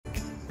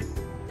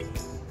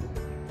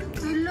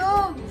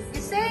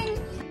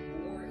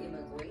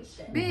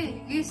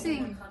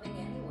gising.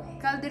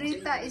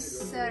 Caldereta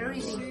is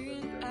ready.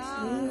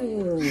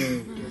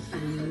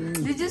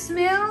 Did you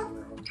smell?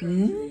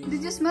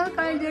 Did you smell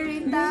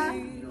caldereta?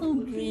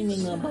 I'm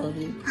dreaming about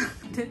it.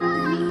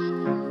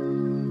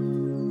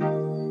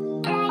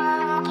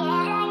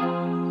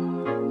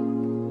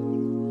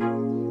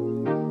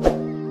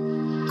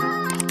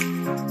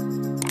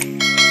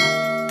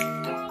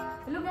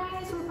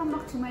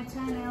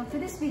 For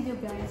this video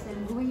guys,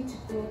 I'm going to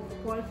cook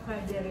pork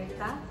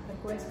caldereta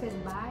requested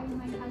by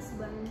my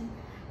husband.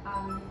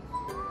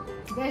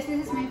 Guys,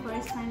 this is my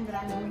first time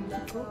that I'm going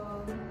to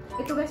cook.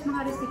 Ito guys,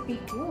 mga recipe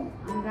ko.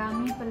 Ang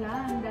dami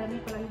pala yung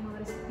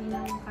mga recipe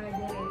ng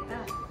caldereta.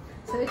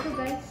 So ito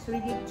guys,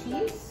 shredded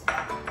cheese,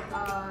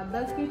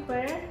 bell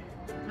pepper,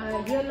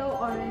 yellow,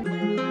 orange.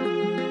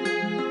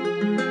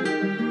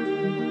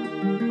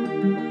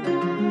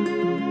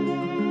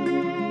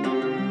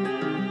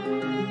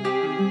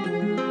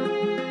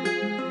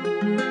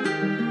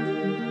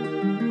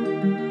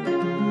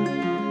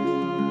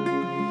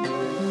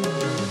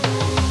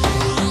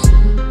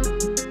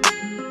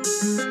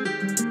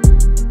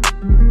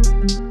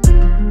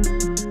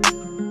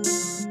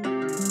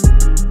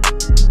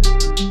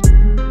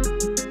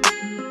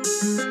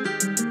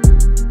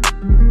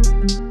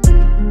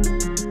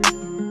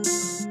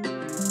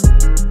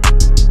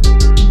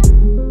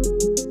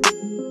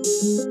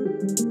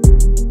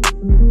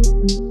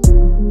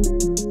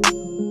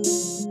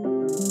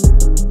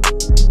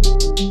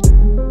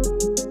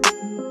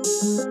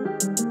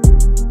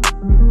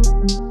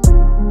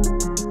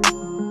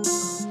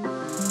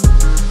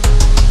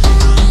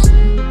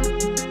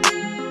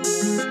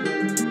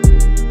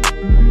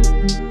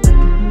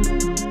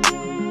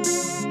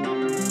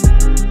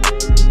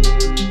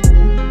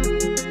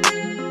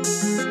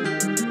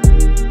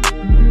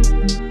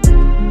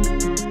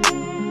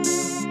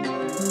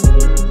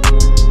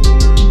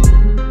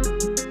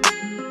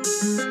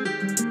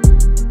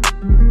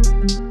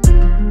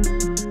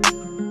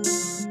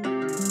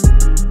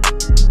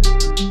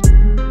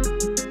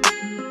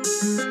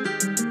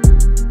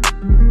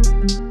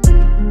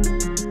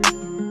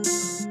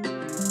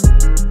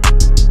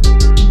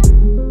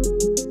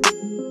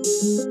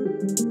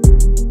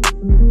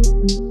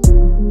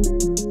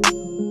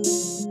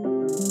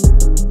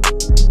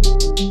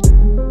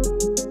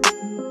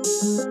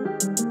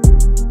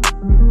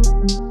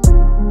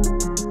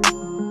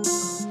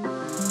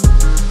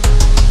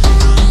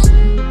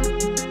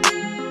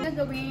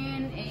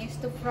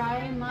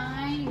 Fry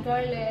my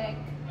garlic.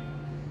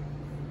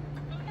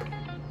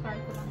 Fry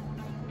ko lang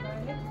muna yung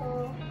garlic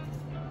ko.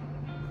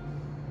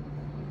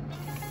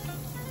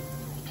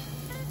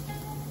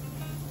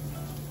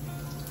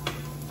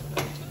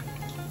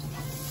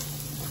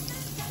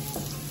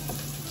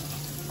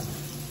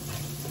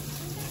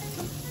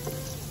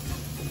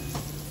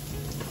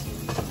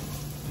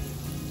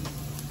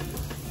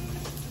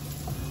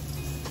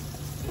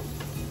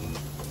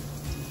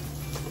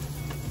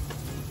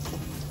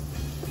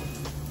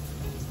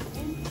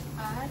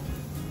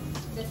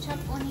 The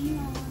chopped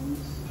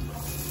onions.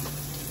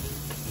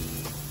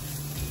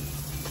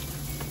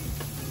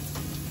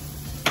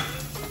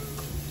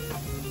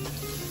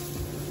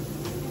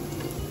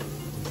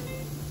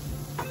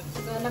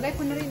 So, lagay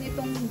ko na rin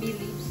itong bay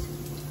leaves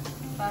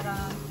para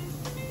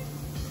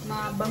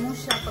mabango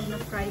siya pag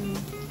na-fry mo.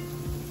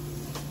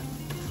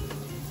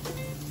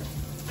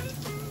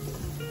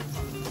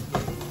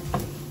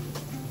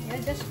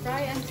 Yeah, just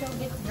fry until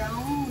get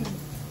brown.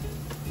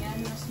 Yan,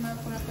 na-smell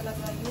ko na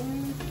talaga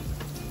yung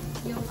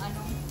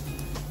ano,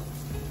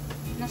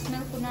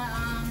 na-smell ko na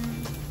ang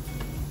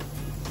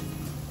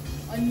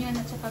onion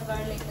at saka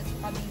garlic at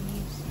saka bay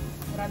leaves.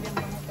 Grabe ang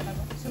bango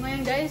talaga. So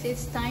ngayon guys,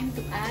 it's time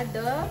to add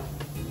the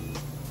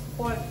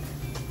pork.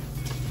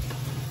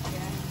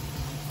 Ayan.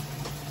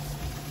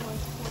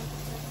 Pork.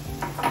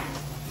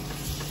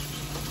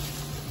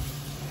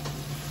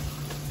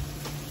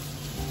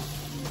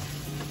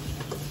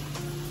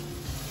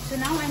 So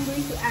now I'm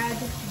going to add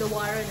the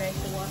water guys,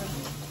 the water.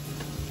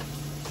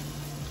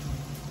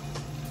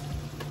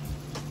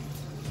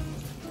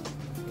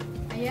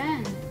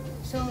 Ayan.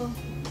 So,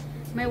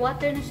 may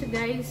water na siya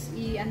guys.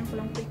 I-ano ko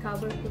lang po,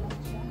 i-cover ko lang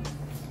siya.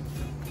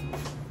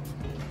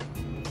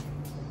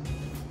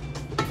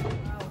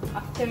 Wow.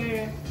 After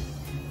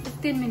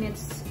 15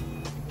 minutes,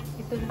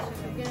 ito na siya.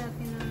 Lagyan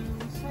natin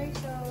ng soy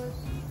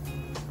sauce.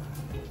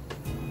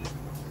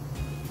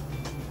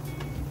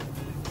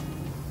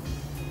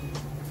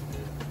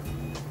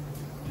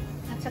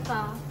 At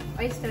saka,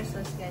 oyster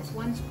sauce guys.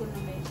 1 spoon na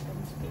guys.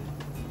 1 spoon.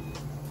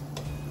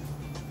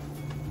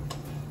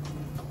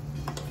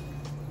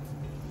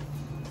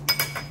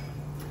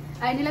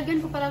 Ay, nilagyan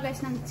ko pala guys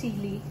ng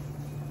chili.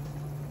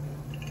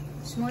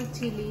 Small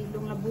chili,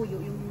 yung labuyo,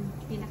 yung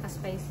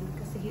pinaka-spicy.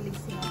 Kasi hilig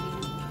siya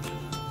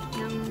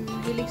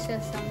hilig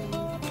siya sa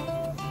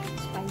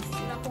spicy.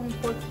 Wala akong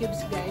pork cubes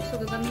guys. So,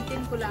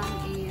 gagamitin ko lang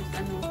is,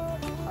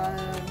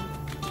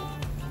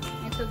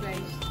 ito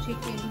guys,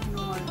 chicken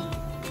noir.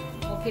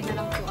 Okay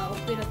na lang to.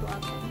 Okay na to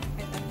ato.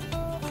 Ito.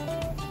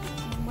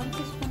 1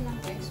 teaspoon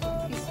lang guys.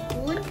 1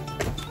 teaspoon.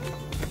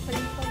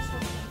 Palimpan sa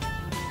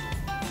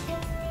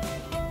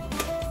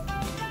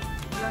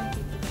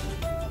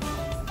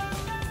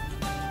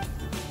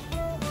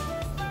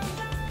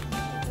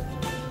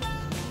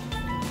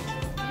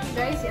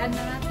guys, i-add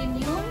na natin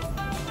yung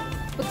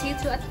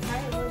potato at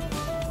carrot.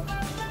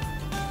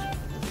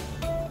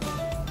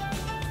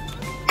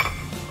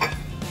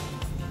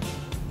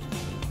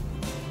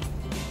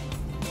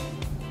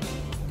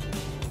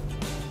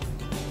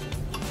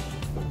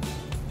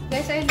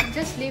 Guys, I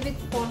just leave it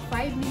for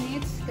 5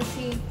 minutes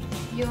kasi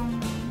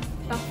yung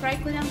pag-fry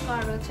ko ng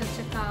carrots at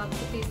saka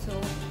potato,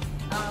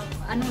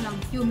 ano lang,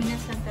 few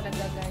minutes lang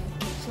talaga guys.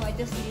 So I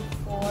just leave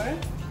for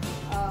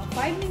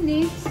 5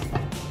 minutes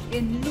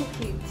in low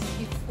heat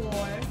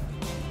before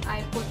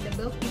I put the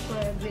bell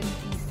pepper, green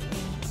peas,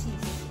 and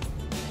cheese.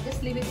 I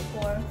just leave it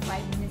for 5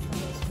 minutes lang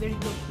guys, very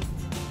low heat.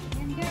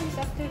 And guys,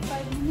 after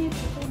 5 minutes,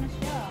 ito na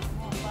siya.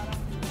 Oh,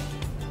 parang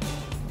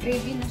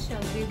gravy na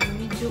siya,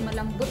 gravy. Medyo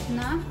malambot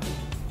na.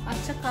 At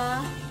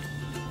saka,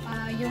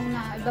 yung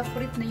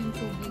na-evaporate na yung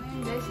tubig.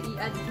 And guys,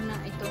 i-add ko na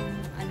itong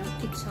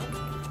ketchup.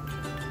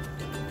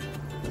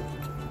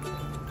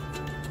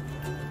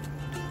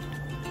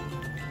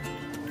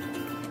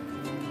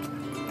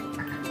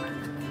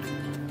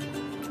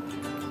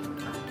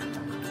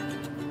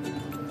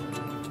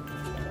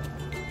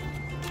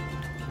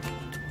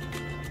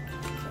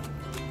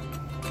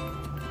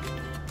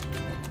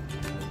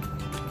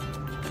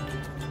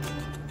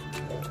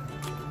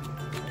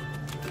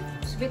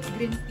 Sweet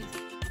green peas.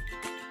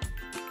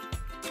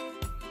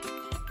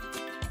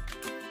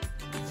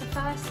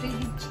 Saka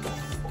shredded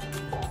cheese.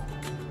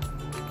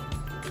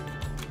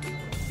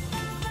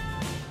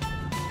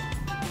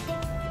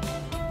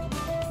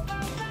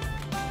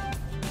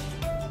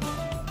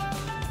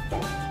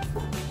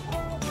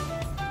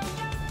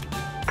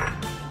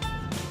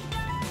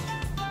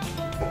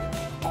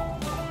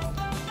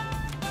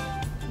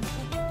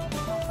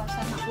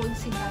 Mapasa na all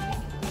sinabi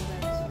ito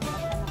guys.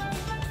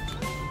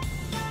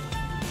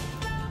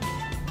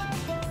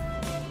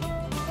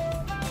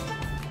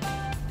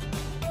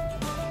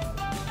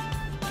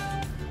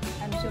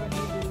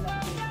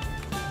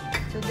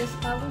 So just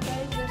cover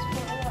guys just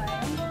for a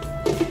while.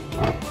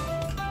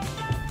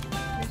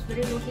 Just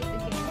very low heat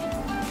again.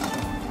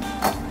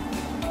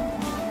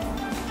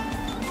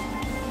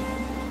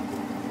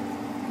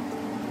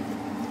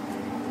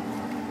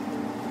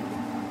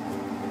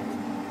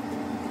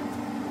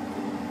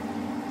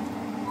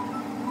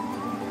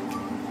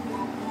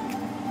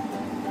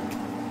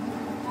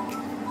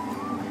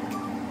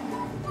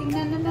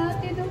 Tingnan na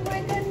natin, oh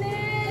my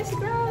goodness,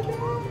 grabe!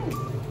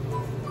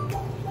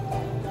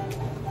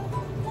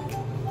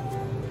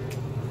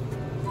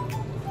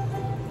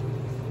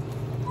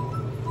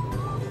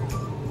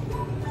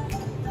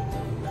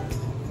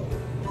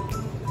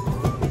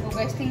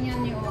 Guys, tingnan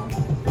niyo.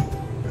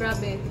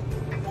 Grabe.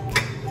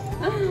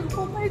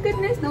 Oh my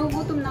goodness.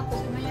 Nagugutom na ako.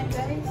 So, yan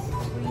guys.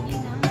 Ready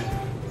na.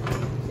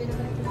 Pero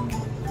ito lang.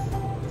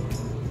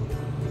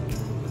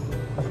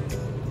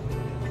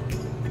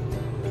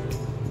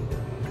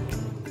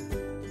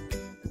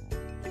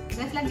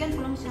 Guys, lagyan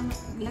ko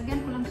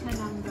lang siya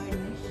ng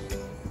garnish.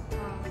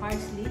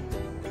 Parsley.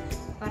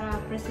 Para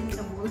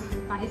presentable.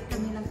 Kahit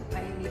kami lang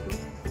tayo dito.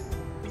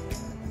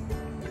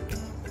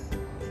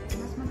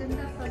 Mas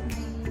maganda pag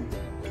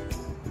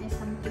may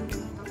something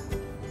on top.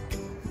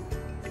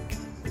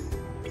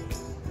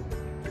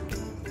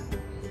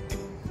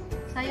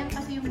 Sayang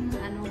kasi yung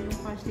yung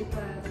parsley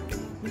pa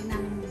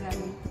minaming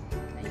gamit.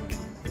 Ayun.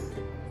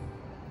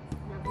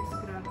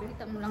 Grabe.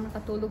 Kita mo lang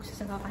nakatulog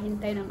siya sa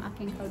kakahintay ng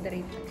aking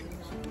caldereta.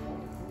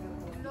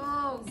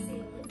 Tulog!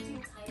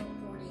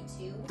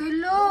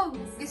 Tulog!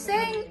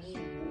 Gising!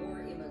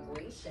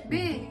 B!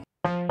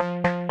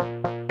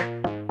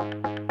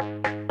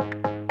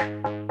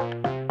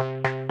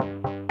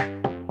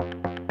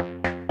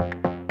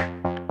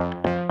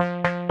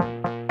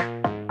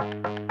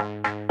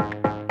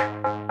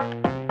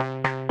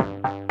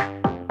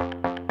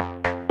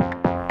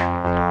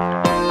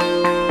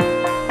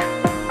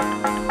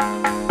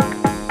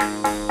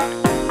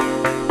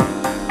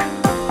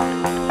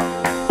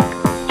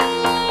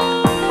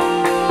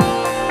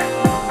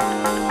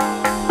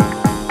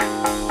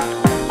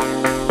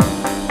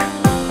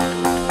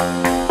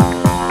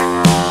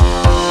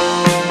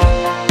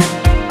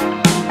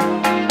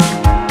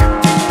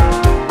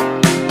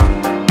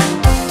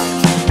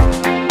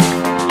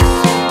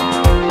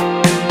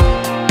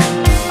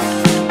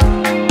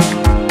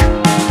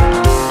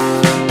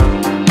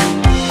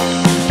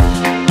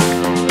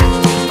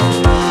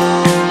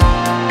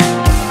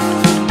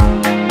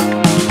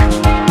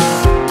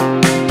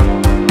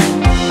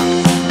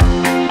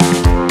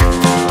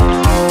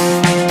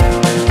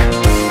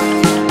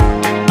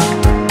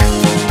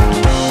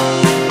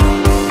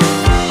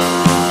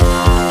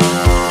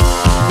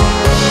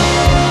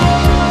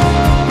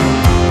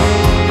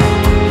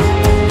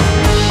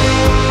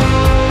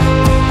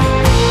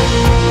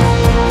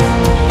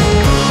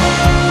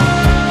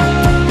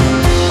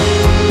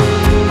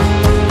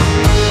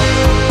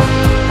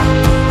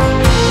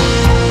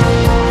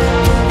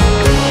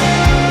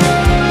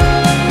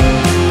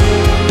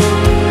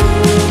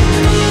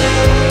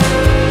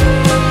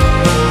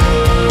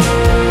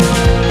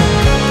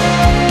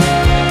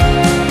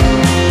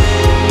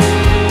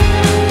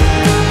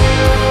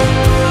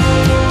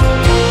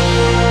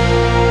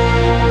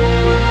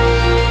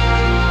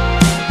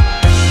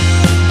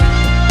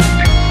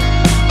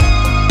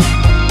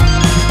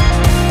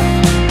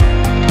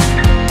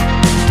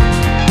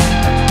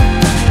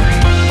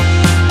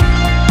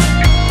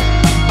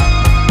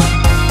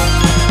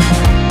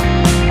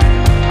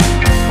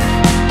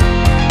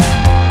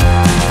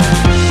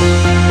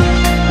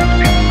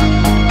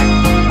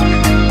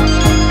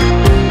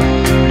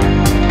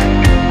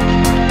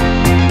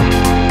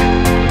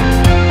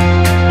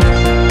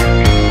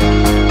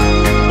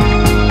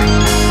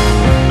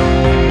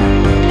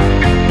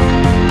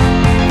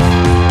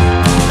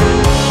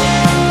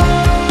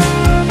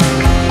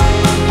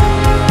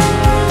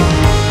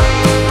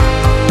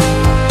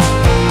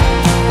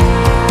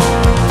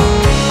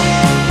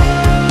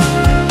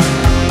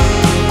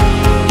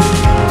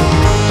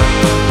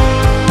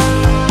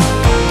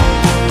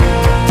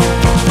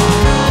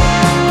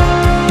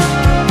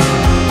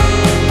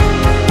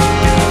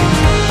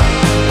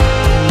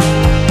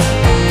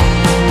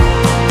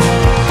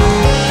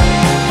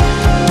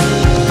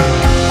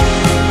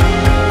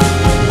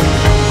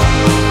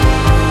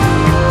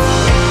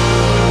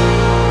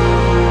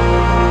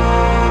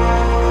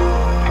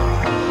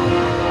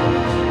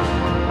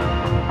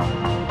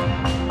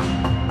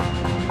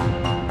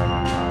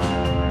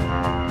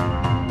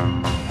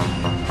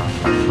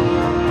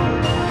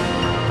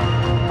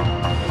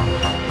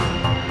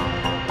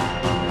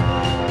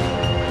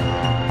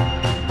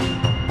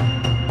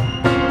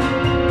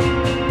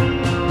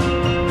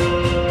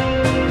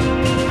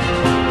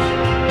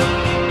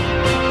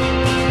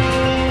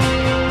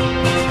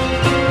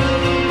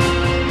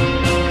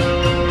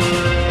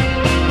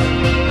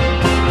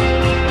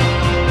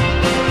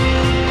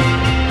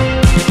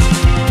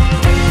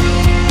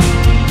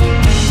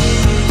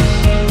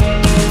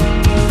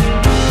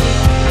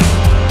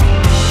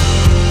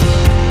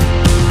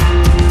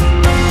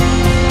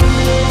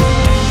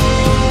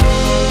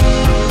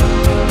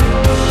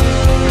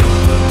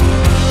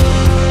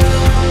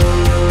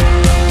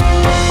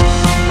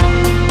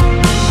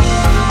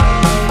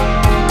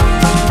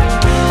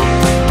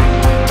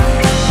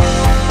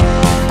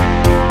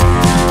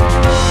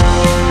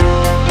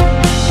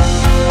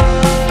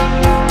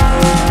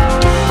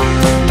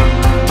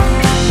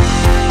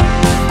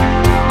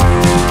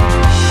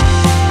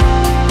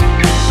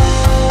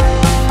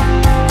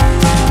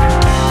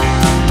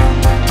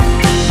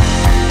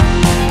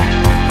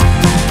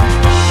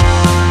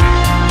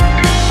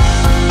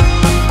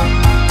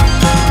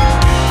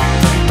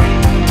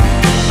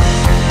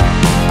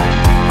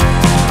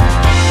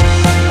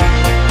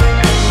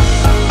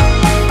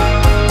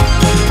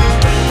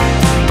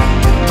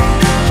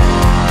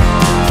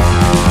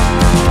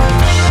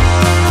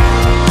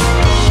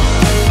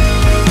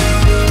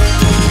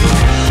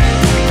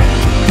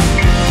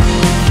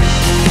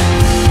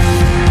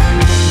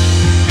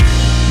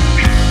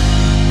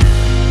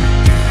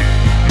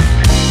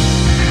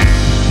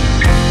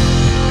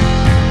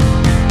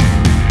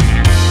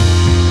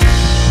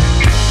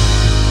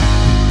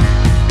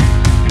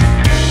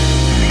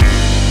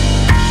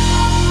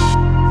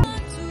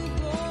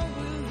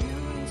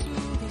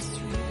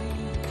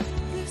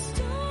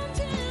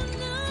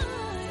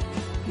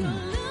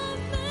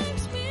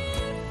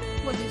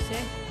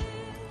 Chef.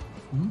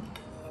 Hmm?